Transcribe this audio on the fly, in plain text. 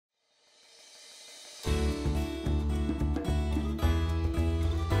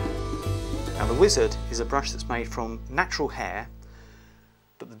Now the Wizard is a brush that's made from natural hair,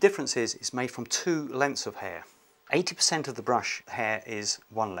 but the difference is it's made from two lengths of hair. 80% of the brush hair is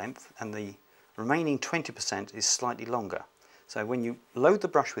one length and the remaining 20% is slightly longer. So when you load the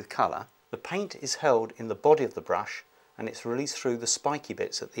brush with colour, the paint is held in the body of the brush and it's released through the spiky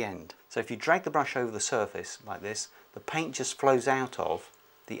bits at the end. So if you drag the brush over the surface like this, the paint just flows out of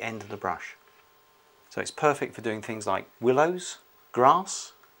the end of the brush. So it's perfect for doing things like willows,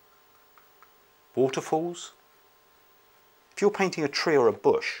 grass, waterfalls. If you're painting a tree or a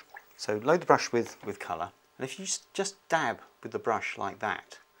bush, so load the brush with colour, and if you just dab with the brush like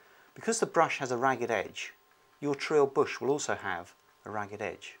that, because the brush has a ragged edge, your tree or bush will also have a ragged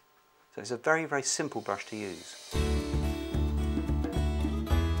edge. So it's a very, very simple brush to use.